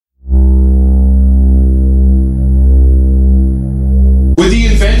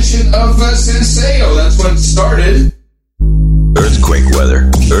invention of Senseo. That's when it started. Earthquake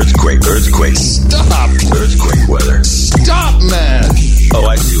weather. Earthquake. Stop! Earthquake weather. Stop, man! Oh,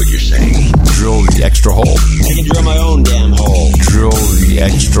 I see what you're saying. Drill the extra hole. I can drill my own damn hole. Drill the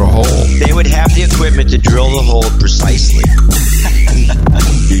extra hole. They would have the equipment to drill the hole precisely.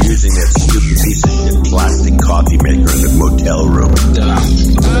 You're using that stupid piece of shit plastic coffee maker in the motel room.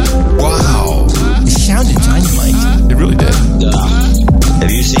 Wow. It sounded dynamite. It really did. Have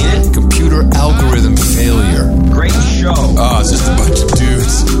you seen it? Computer algorithm failure. Great show. Oh, it's just a bunch of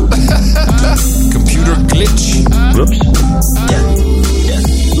dudes. Computer glitch. Whoops. Yeah.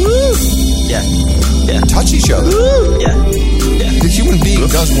 Woo. Yeah. Touch each other. Woo. Yeah. The human being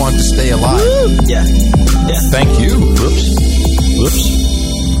does want to stay alive. Woo. Yeah. Thank you. Whoops.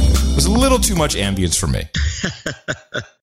 It was a little too much ambience for me.